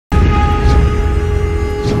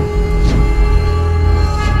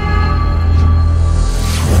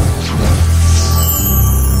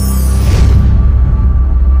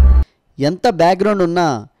ఎంత బ్యాక్గ్రౌండ్ ఉన్నా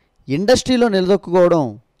ఇండస్ట్రీలో నిలదొక్కుకోవడం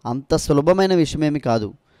అంత సులభమైన విషయమేమి కాదు.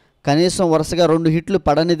 కనీసం వరుసగా 2 హిట్లు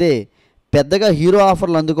పడనిదే పెద్దగా హీరో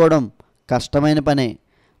ఆఫర్లు అందుకోవడం కష్టమైన పనే.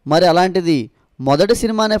 మరి అలాంటిది మొదటి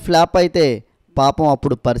సినిమానే ఫ్లాప్ అయితే పాపం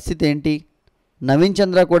అప్పుడు పరిస్థితి ఏంటి? నవీన్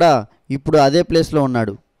చంద్ర కూడా ఇప్పుడు అదే ప్లేస్లో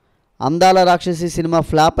ఉన్నాడు. అందాల రాక్షసి సినిమా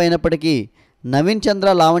ఫ్లాప్ అయినప్పటికీ నవీన్ చంద్ర,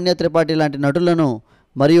 లావణ్య త్రిపాఠి లాంటి నటులను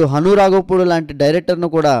మరియు హను రాఘవపూడి లాంటి డైరెక్టర్ను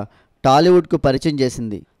కూడా టాలీవుడ్కు పరిచయం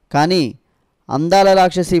చేసింది. కానీ అందాల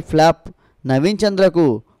రాక్షసి ఫ్లాప్ నవీన్ చంద్రకు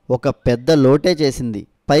ఒక పెద్ద లోటే చేసింది.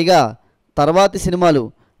 పైగా తర్వాతి సినిమాలు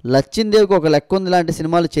లచ్చిందేవికి ఒక లెక్కుంది లాంటి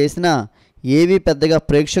సినిమాలు చేసినా ఏవీ పెద్దగా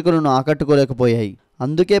ప్రేక్షకులను ఆకట్టుకోలేకపోయాయి.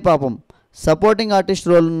 అందుకే పాపం సపోర్టింగ్ ఆర్టిస్ట్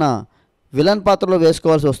రోల్ ఉన్న విలన్ పాత్రలో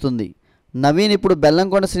వేసుకోవాల్సి వస్తుంది. నవీన్ ఇప్పుడు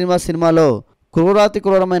బెల్లంకొండ శ్రీనివాస్ సినిమాలో క్రూరాతి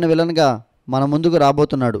క్రూరమైన విలన్గా మన ముందుకు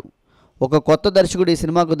రాబోతున్నాడు. ఒక కొత్త దర్శకుడు ఈ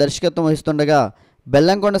సినిమాకు దర్శకత్వం వహిస్తుండగా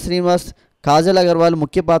బెల్లంకొండ శ్రీనివాస్, కాజల్ అగర్వాల్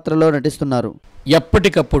ముఖ్య పాత్రలో నటిస్తున్నారు.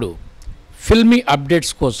 ఎప్పటికప్పుడు ఫిల్మీ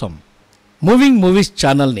అప్డేట్స్ కోసం మూవింగ్ మూవీస్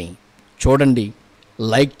ఛానల్ని చూడండి,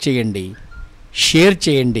 లైక్ చేయండి, షేర్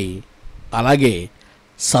చేయండి, అలాగే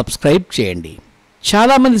సబ్స్క్రైబ్ చేయండి.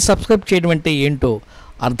 చాలామంది సబ్స్క్రైబ్ చేయడం అంటే ఏంటో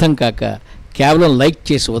అర్థం కాక కేవలం లైక్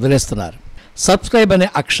చేసి వదిలేస్తున్నారు. సబ్స్క్రైబ్ అనే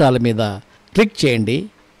అక్షరాల మీద క్లిక్ చేయండి,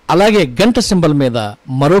 అలాగే గంట సింబల్ మీద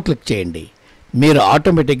మరో క్లిక్ చేయండి. మీరు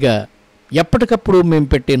ఆటోమేటిక్గా ఎప్పటికప్పుడు మేము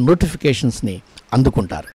పెట్టే నోటిఫికేషన్స్ని అందుకుంటారు.